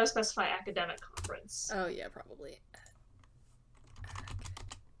think you might want to specify academic conference. Oh, yeah, probably.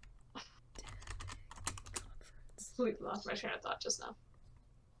 Completely lost my train of thought just now.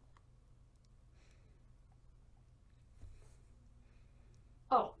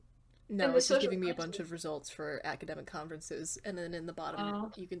 Oh. No, it's just giving me a bunch of results for academic conferences, and then in the bottom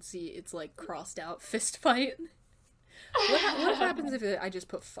you can see it's like crossed out fist fight. What happens if I just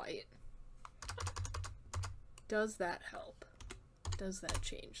put fight? Does that help? Does that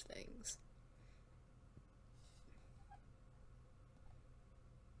change things?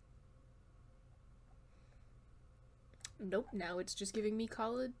 Nope, now it's just giving me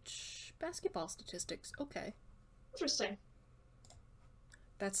college basketball statistics. Okay. Interesting.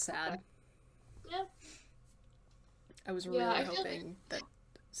 That's sad. Yeah. I was really hoping that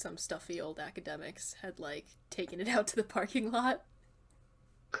some stuffy old academics had, like, taken it out to the parking lot.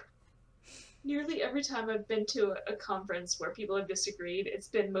 Nearly every time I've been to a conference where people have disagreed, it's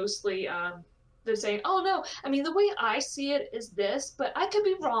been mostly, they're saying, oh no, I mean, the way I see it is this, but I could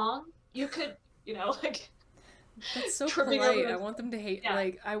be wrong. You could, like... That's so polite. I want them to hate,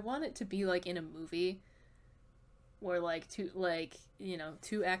 I want it to be, like, in a movie where, like, two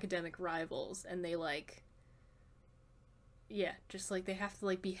academic rivals, and they, like... Yeah, just, like, they have to,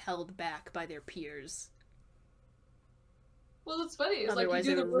 like, be held back by their peers. Well, it's funny. It's otherwise,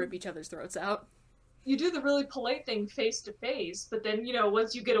 they would rip each other's throats out. You do the really polite thing face to face, but then,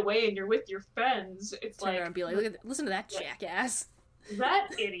 once you get away and you're with your friends, it's turn around and be like, listen to that jackass. That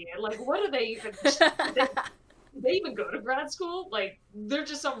idiot. Like, what are they even... Did they even go to grad school? Like, they're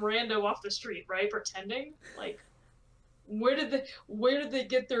just some rando off the street, right? Pretending? Like, where did they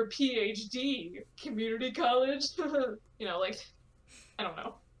get their PhD? Community college? Like, I don't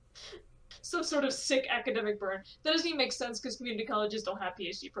know. Some sort of sick academic burn. That doesn't even make sense because community colleges don't have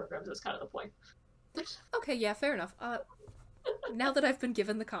PhD programs. That's kind of the point. Okay, yeah, fair enough. Now that I've been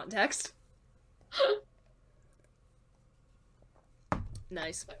given the context.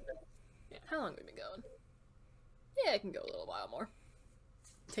 Nice. How long have we been going? Yeah, it can go a little while more.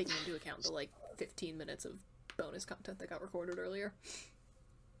 Taking into account the, 15 minutes of bonus content that got recorded earlier.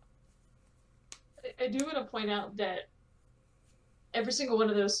 I do want to point out that every single one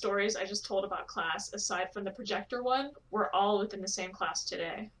of those stories I just told about class, aside from the projector one, were all within the same class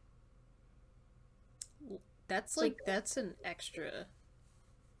today. That's, that's an extra...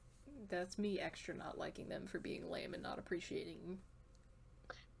 That's me extra not liking them for being lame and not appreciating...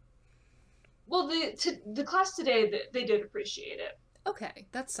 Well, the class today, they did appreciate it. Okay,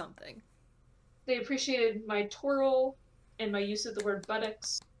 that's something. They appreciated my twirl and my use of the word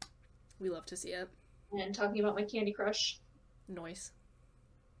buttocks. We love to see it. And talking about my Candy Crush. Nice.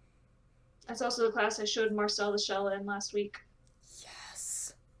 That's also the class I showed Marcel the Shell in last week.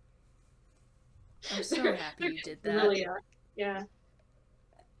 Yes. I'm so happy you did that. Really, yeah.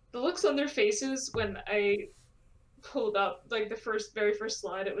 The looks on their faces when I pulled up, the very first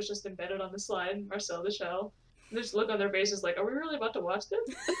slide, it was just embedded on the slide, Marcel the Shell. And there's look on their faces like, are we really about to watch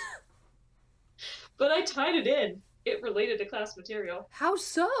this? But I tied it in. It related to class material. How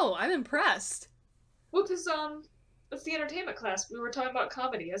so? I'm impressed. Well, because, it's the entertainment class. We were talking about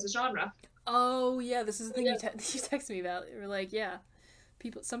comedy as a genre. Oh, yeah, this is the thing you texted me about. You were like, yeah,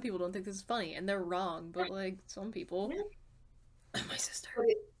 some people don't think this is funny, and they're wrong, but, some people... Yeah. My sister.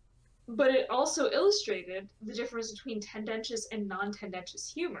 But it also illustrated the difference between tendentious and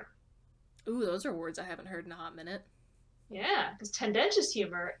non-tendentious humor. Ooh, those are words I haven't heard in a hot minute. Yeah, because tendentious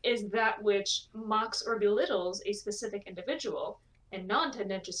humor is that which mocks or belittles a specific individual, and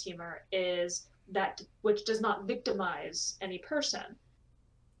non-tendentious humor is that which does not victimize any person.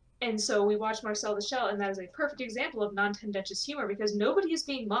 And so we watched Marcel the Shell, and that is a perfect example of non-tendentious humor because nobody is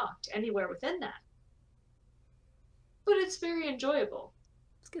being mocked anywhere within that. But it's very enjoyable.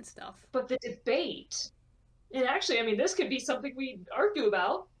 It's good stuff. But the debate, and actually, I mean, this could be something we argue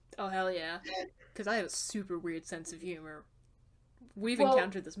about. Oh, hell yeah. Because I have a super weird sense of humor. We've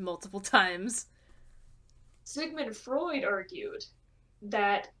encountered this multiple times. Sigmund Freud argued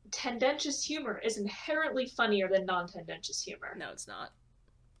that tendentious humor is inherently funnier than non-tendentious humor. No, it's not.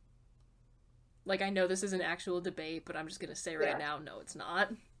 I know this is an actual debate, but I'm just gonna say right now, no, it's not.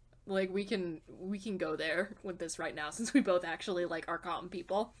 We can go there with this right now, since we both actually, are calm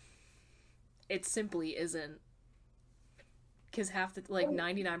people. It simply isn't. Because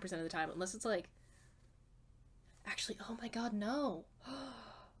 99% of the time, unless it's actually, oh my god, no.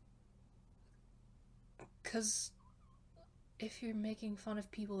 Because if you're making fun of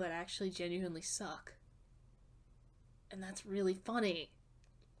people that actually genuinely suck, and that's really funny.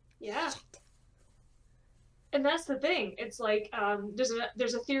 Yeah. Shit. And that's the thing. It's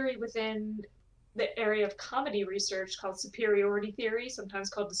there's a theory within the area of comedy research called superiority theory, sometimes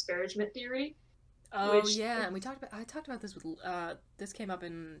called disparagement theory. Oh, yeah, and I talked about this with, this came up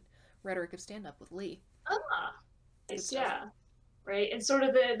in Rhetoric of Stand-Up with Lee. Ah, yeah, right, and sort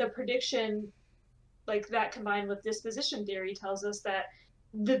of the prediction, that combined with disposition theory tells us that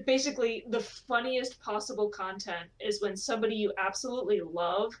basically the funniest possible content is when somebody you absolutely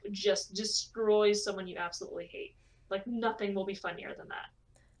love just destroys someone you absolutely hate. Nothing will be funnier than that.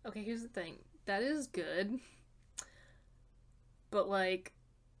 Okay, here's the thing. That is good. but, like,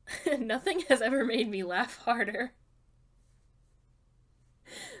 nothing has ever made me laugh harder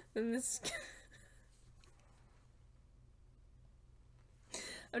than this.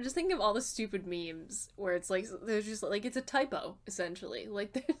 I'm just thinking of all the stupid memes where it's like, there's just, like, it's a typo, essentially.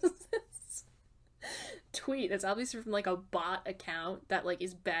 Like, there's this tweet that's obviously from, like, a bot account that, like,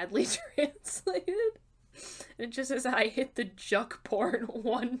 is badly translated. And it just says, I hit the juck porn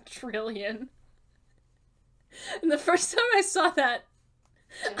 1 trillion. And the first time I saw that,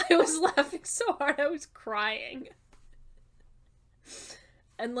 I was laughing so hard I was crying.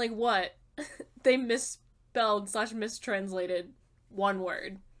 And, like, what? They misspelled / mistranslated 1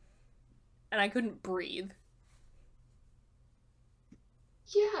 word. And I couldn't breathe.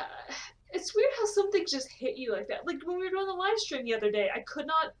 Yeah, it's weird how some things just hit you like that. Like, when we were doing the live stream the other day, I could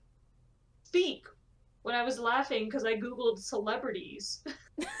not speak when I was laughing because I googled celebrities.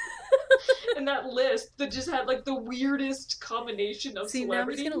 And that list that just had, like, the weirdest combination of See, celebrities. now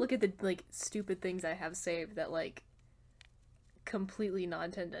I'm just gonna look at the, like, stupid things I have saved that, like, completely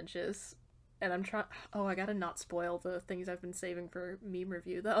non-tendentious. And I'm trying... Oh, I gotta not spoil the things I've been saving for meme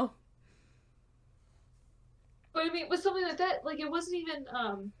review, though. But, I mean, with something like that, like, it wasn't even,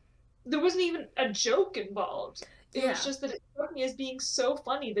 there wasn't even a joke involved. It was just that it struck me as being so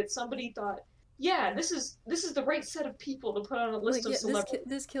funny that somebody thought, yeah, this is the right set of people to put on a list of celebrities.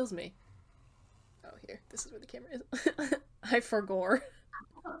 This kills me. Oh, here. This is where the camera is. I forgore.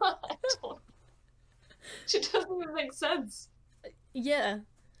 It doesn't even make sense. Yeah.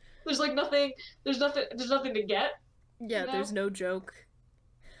 There's nothing to get. Yeah, there's no joke.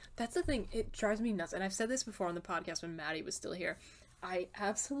 That's the thing, it drives me nuts, and I've said this before on the podcast when Maddie was still here. I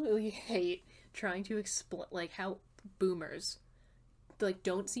absolutely hate trying to explain, like, how boomers, like,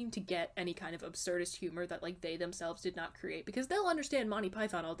 don't seem to get any kind of absurdist humor that, like, they themselves did not create, because they'll understand Monty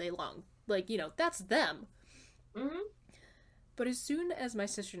Python all day long. Like, you know, that's them. Mm-hmm. But as soon as my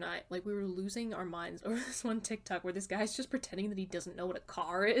sister and I, like, we were losing our minds over this one TikTok where this guy's just pretending that he doesn't know what a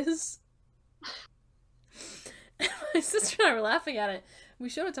car is. And my sister and I were laughing at it. We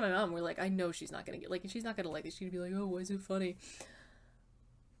showed it to my mom. We're like, I know she's not gonna get, like, she's not gonna like it. She's gonna be like, oh, why is it funny?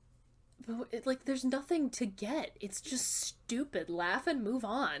 But, it, like, there's nothing to get. It's just stupid. Laugh and move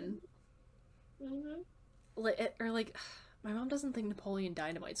on. Mm-hmm. Like, or, like, my mom doesn't think Napoleon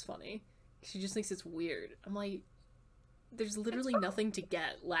Dynamite's funny. She just thinks it's weird. I'm like, there's literally nothing to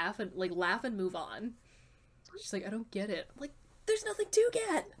get. Laugh and move on. She's like, I don't get it. I'm like, there's nothing to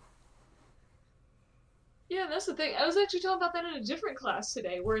get. Yeah, that's the thing. I was actually talking about that in a different class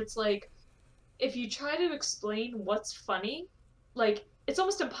today, where it's like, if you try to explain what's funny, like, it's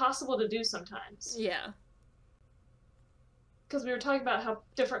almost impossible to do sometimes. Yeah. Because we were talking about how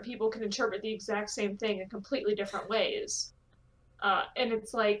different people can interpret the exact same thing in completely different ways. And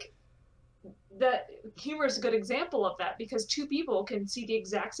it's like, that humor is a good example of that, because 2 people can see the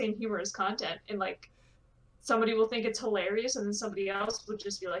exact same humorous content, and, like, somebody will think it's hilarious, and then somebody else would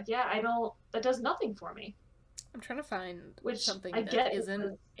just be like, yeah, that does nothing for me. I'm trying to find something I that get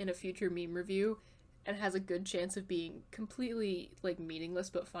isn't in a future meme review and has a good chance of being completely, like, meaningless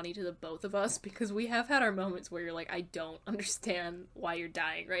but funny to the both of us, because we have had our moments where you're like, I don't understand why you're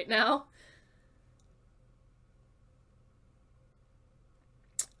dying right now.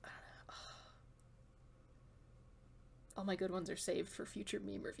 All my good ones are saved for future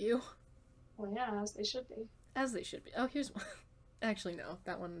meme review. Well, yeah, as they should be. As they should be. Oh, here's one. Actually, no.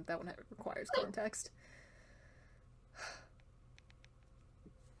 That one requires context.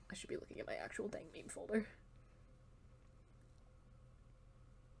 I should be looking at my actual dang meme folder.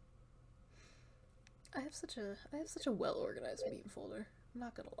 I have such a well-organized meme folder. I'm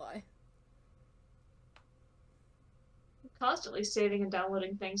not gonna lie. I'm constantly saving and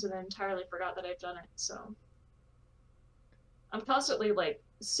downloading things and then entirely forgot that I've done it, so... I'm constantly, like,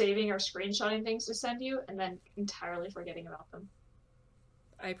 saving or screenshotting things to send you, and then entirely forgetting about them.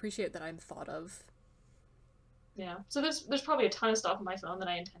 I appreciate that I'm thought of. Yeah. So there's probably a ton of stuff on my phone that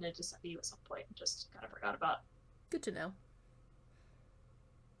I intended to send you at some point, and just kind of forgot about. Good to know.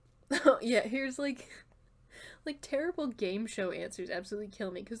 Oh, yeah, here's, like, terrible game show answers absolutely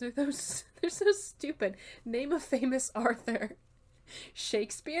kill me, because they're so stupid. Name a famous author.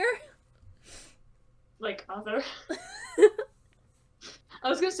 Shakespeare? Like, author? I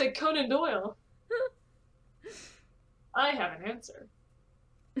was gonna say Conan Doyle. I have an answer.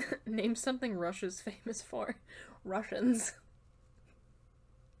 Name something Russia's famous for. Russians.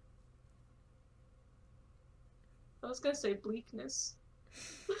 I was gonna say bleakness.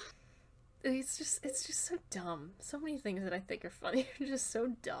 It's just so dumb. So many things that I think are funny are just so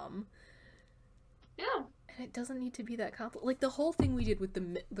dumb. Yeah. And it doesn't need to be that complicated. Like, the whole thing we did with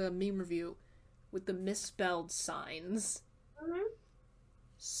the meme review with the misspelled signs. Mm-hmm.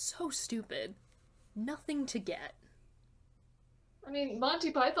 So stupid. Nothing to get. I mean, Monty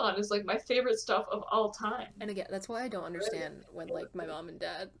Python is like my favorite stuff of all time. And again, that's why I don't understand when like my mom and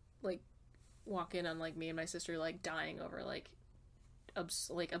dad like walk in on like me and my sister like dying over like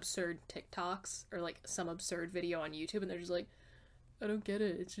absurd TikToks or like some absurd video on YouTube, and they're just like, I don't get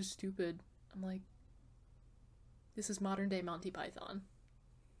it. It's just stupid. I'm like, this is modern day Monty Python.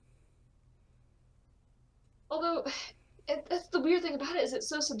 Although, that's the weird thing about it, is it's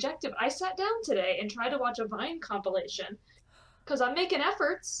so subjective. I sat down today and tried to watch a Vine compilation because I'm making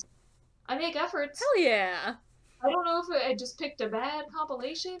efforts. I make efforts. Hell yeah! I don't know if I just picked a bad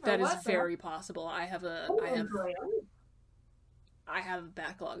compilation or That what. is very possible. I have a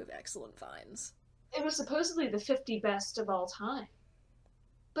backlog of excellent finds. It was supposedly the 50 best of all time.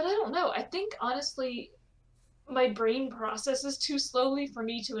 But I don't know. I think, honestly, my brain processes too slowly for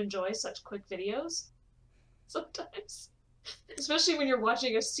me to enjoy such quick videos. Sometimes. Especially when you're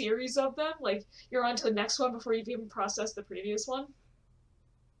watching a series of them. Like, you're on to the next one before you've even processed the previous one.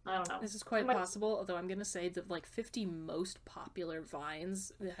 I don't know. This is quite possible, although I'm gonna say that like 50 most popular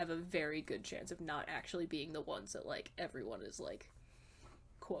Vines have a very good chance of not actually being the ones that like everyone is like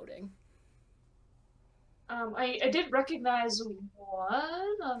quoting. I did recognize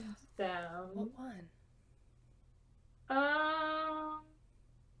one of them. What one?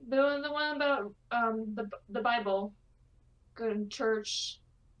 The one about the Bible. Go to church.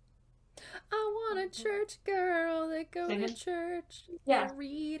 I want a church girl that goes Sing to it. church Yeah. and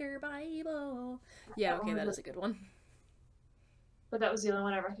read her Bible. Yeah, okay, that is a good one. But that was the only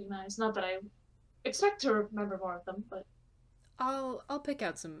one I recognized. Not that I expect to remember more of them, but I'll pick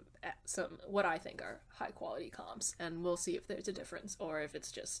out some what I think are high quality comps, and we'll see if there's a difference or if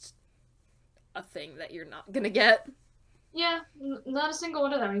it's just a thing that you're not gonna get. yeah, not a single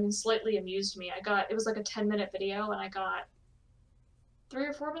one of them even slightly amused me. It was like a 10-minute video, and I got 3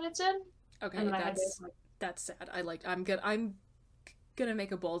 or 4 minutes in. Okay, and then I had to, that's sad. I'm gonna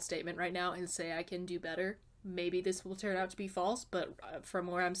make a bold statement right now and say I can do better. Maybe this will turn out to be false, but from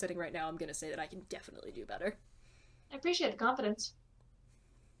where I'm sitting right now, I'm gonna say that I can definitely do better. I appreciate the confidence.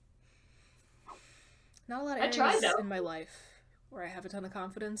 Not a lot of I tried, areas though. in my life where I have a ton of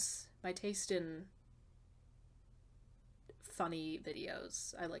confidence. My taste in funny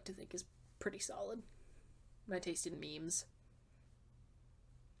videos, I like to think, is pretty solid. My taste in memes.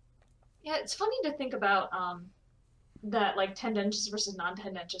 Yeah, it's funny to think about that like tendentious versus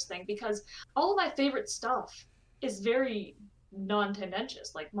non-tendentious thing, because all of my favorite stuff is very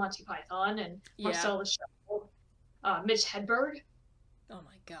non-tendentious, like Monty Python and Marcel the Shell, Mitch Hedberg. Oh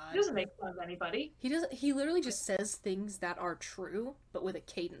my god. He doesn't make fun of anybody. He literally just says things that are true, but with a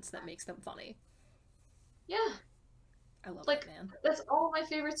cadence that makes them funny. Yeah. I love Like, that man. that's all my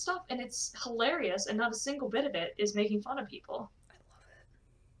favorite stuff, and it's hilarious, and not a single bit of it is making fun of people. I love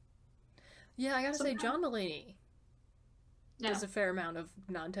it. Yeah, I gotta say, John Mulaney does a fair amount of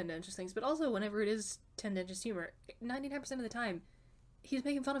non-tendentious things, but also whenever it is tendentious humor, 99% of the time, he's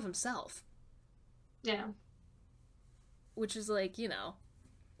making fun of himself. Yeah. Which is like,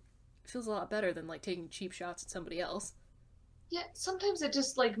 feels a lot better than like taking cheap shots at somebody else. Yeah, sometimes it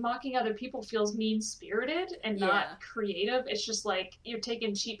just, like, mocking other people feels mean-spirited and not creative. It's just like, you're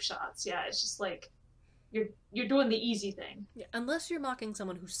taking cheap shots. Yeah, it's just like, you're doing the easy thing. Yeah, unless you're mocking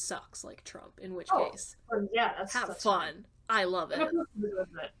someone who sucks, like Trump, in which case, yeah, have that's fun. fine. I love it.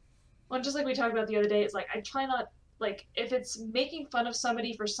 Well, just like we talked about the other day, it's like, I try not, like, if it's making fun of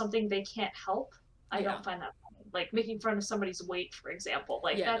somebody for something they can't help, I don't find that funny. Like, making fun of somebody's weight, for example.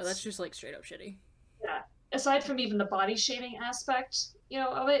 Like, that's just, like, straight up shitty. Yeah. Aside from even the body shaming aspect,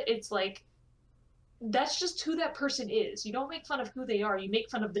 of it, it's like, that's just who that person is. You don't make fun of who they are. You make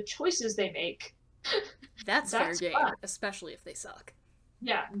fun of the choices they make. That's fair game, fun. especially if they suck.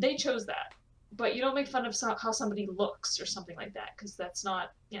 Yeah, they chose that. But you don't make fun of how somebody looks or something like that, because that's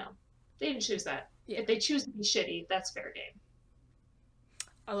not, they didn't choose that. Yeah. If they choose to be shitty, that's fair game.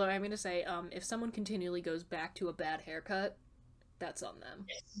 Although I'm going to say, if someone continually goes back to a bad haircut, that's on them.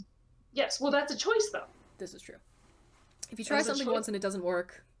 Yes, well, that's a choice, though. This is true. If you try something once and it doesn't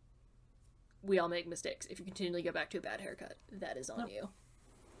work, we all make mistakes. If you continually go back to a bad haircut, that is on you.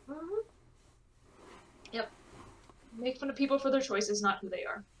 Mm-hmm. Yep. Make fun of people for their choices, not who they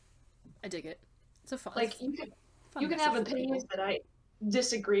are. I dig it. It's a fun. Like, you can have opinions that I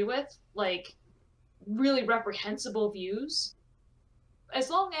disagree with, like really reprehensible views,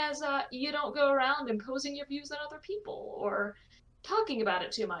 as long as you don't go around imposing your views on other people or talking about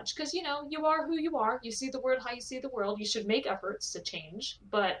it too much, because you are who you are. You see the world how you see the world. You should make efforts to change,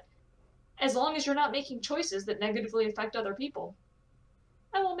 but as long as you're not making choices that negatively affect other people,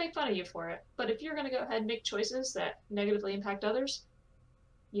 I won't make fun of you for it. But if you're going to go ahead and make choices that negatively impact others,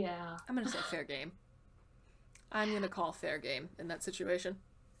 Yeah. I'm gonna say fair game. I'm gonna call fair game in that situation.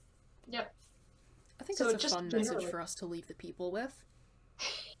 Yep. I think So that's a just fun generally- message for us to leave the people with.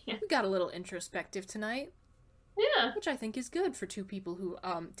 Yeah. We got a little introspective tonight, Yeah. which I think is good for two people who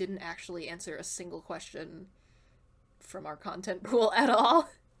didn't actually answer a single question from our content pool at all.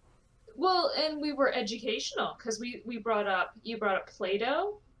 Well, and we were educational because you brought up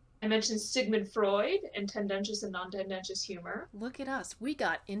Plato. I mentioned Sigmund Freud and tendentious and non-tendentious humor, Look at us. We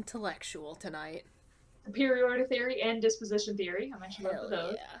got intellectual tonight. superiority theory and disposition theory. I mentioned both Hell of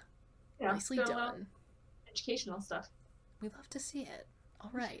those. yeah. Yeah, Nicely so, done. Educational stuff. We love to see it. All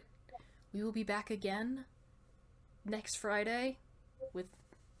right. We will be back again next Friday with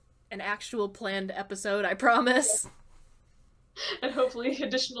an actual planned episode, I promise. And hopefully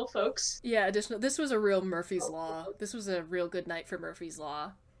additional folks. Yeah, additional. This was a real Murphy's Law. This was a real good night for Murphy's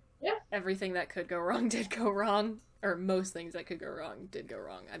Law. Yeah. Everything that could go wrong did go wrong. Or most things that could go wrong did go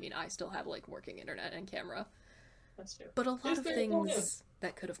wrong. I mean, I still have, like, working internet and camera. That's true. But a lot Is of there- things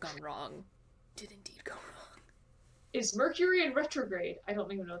that could have gone wrong did indeed go wrong. Is Mercury in retrograde? I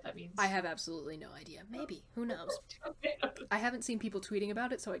don't even know what that means. I have absolutely no idea. Maybe. Who knows? I haven't seen people tweeting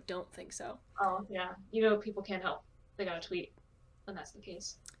about it, so I don't think so. Oh, yeah. You know, people can't help. They gotta tweet when that's the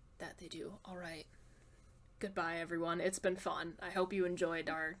case. That they do. All right. Goodbye, everyone. It's been fun. I hope you enjoyed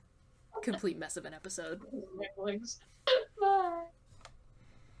our complete mess of an episode. Ramblings. Bye.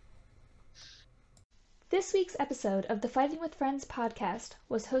 This week's episode of the Fighting with Friends podcast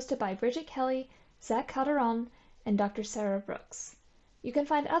was hosted by Bridget Kelly, Zach Calderon, and Dr. Sarah Brooks. You can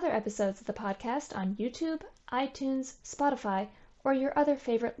find other episodes of the podcast on YouTube, iTunes, Spotify, or your other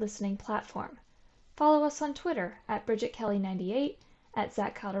favorite listening platform. Follow us on Twitter at BridgetKelly98, at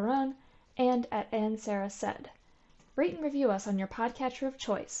Zach Calderon, and at AnnSarahSaid. Rate and review us on your podcatcher of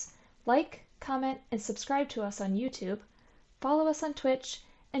choice. Like, comment, and subscribe to us on YouTube. Follow us on Twitch,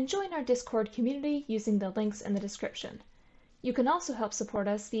 and join our Discord community using the links in the description. You can also help support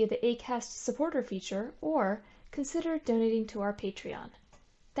us via the Acast supporter feature or consider donating to our Patreon.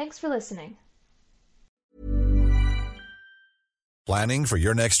 Thanks for listening. Planning for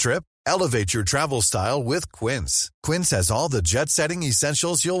your next trip? Elevate your travel style with Quince. Quince has all the jet-setting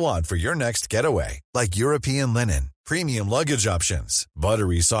essentials you'll want for your next getaway, like European linen, premium luggage options,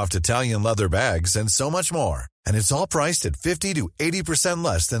 buttery soft Italian leather bags, and so much more. And it's all priced at 50 to 80%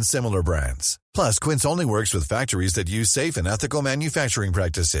 less than similar brands. Plus, Quince only works with factories that use safe and ethical manufacturing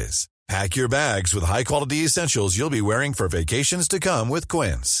practices. Pack your bags with high-quality essentials you'll be wearing for vacations to come with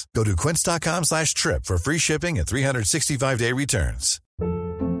Quince. Go to quince.com/trip for free shipping and 365-day returns.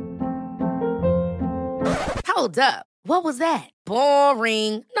 Hold up. What was that?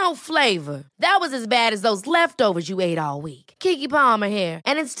 Boring. No flavor. That was as bad as those leftovers you ate all week. Keke Palmer here,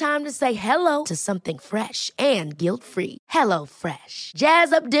 and it's time to say hello to something fresh and guilt-free. Hello Fresh.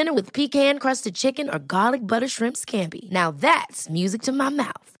 Jazz up dinner with pecan-crusted chicken or garlic butter shrimp scampi. Now that's music to my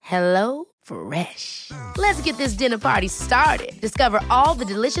mouth. Hello Fresh. Let's get this dinner party started. Discover all the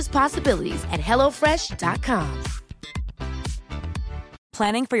delicious possibilities at hellofresh.com.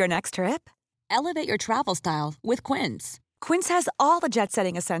 Planning for your next trip? Elevate your travel style with Quince. Quince has all the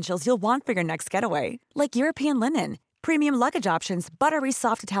jet-setting essentials you'll want for your next getaway, like European linen, premium luggage options, buttery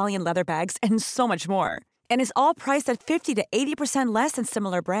soft Italian leather bags, and so much more. And is all priced at 50 to 80% less than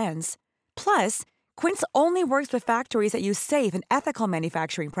similar brands. Plus, Quince only works with factories that use safe and ethical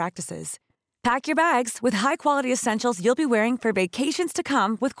manufacturing practices. Pack your bags with high-quality essentials you'll be wearing for vacations to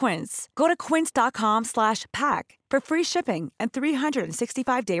come with Quince. Go to quince.com/pack for free shipping and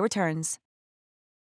 365-day returns.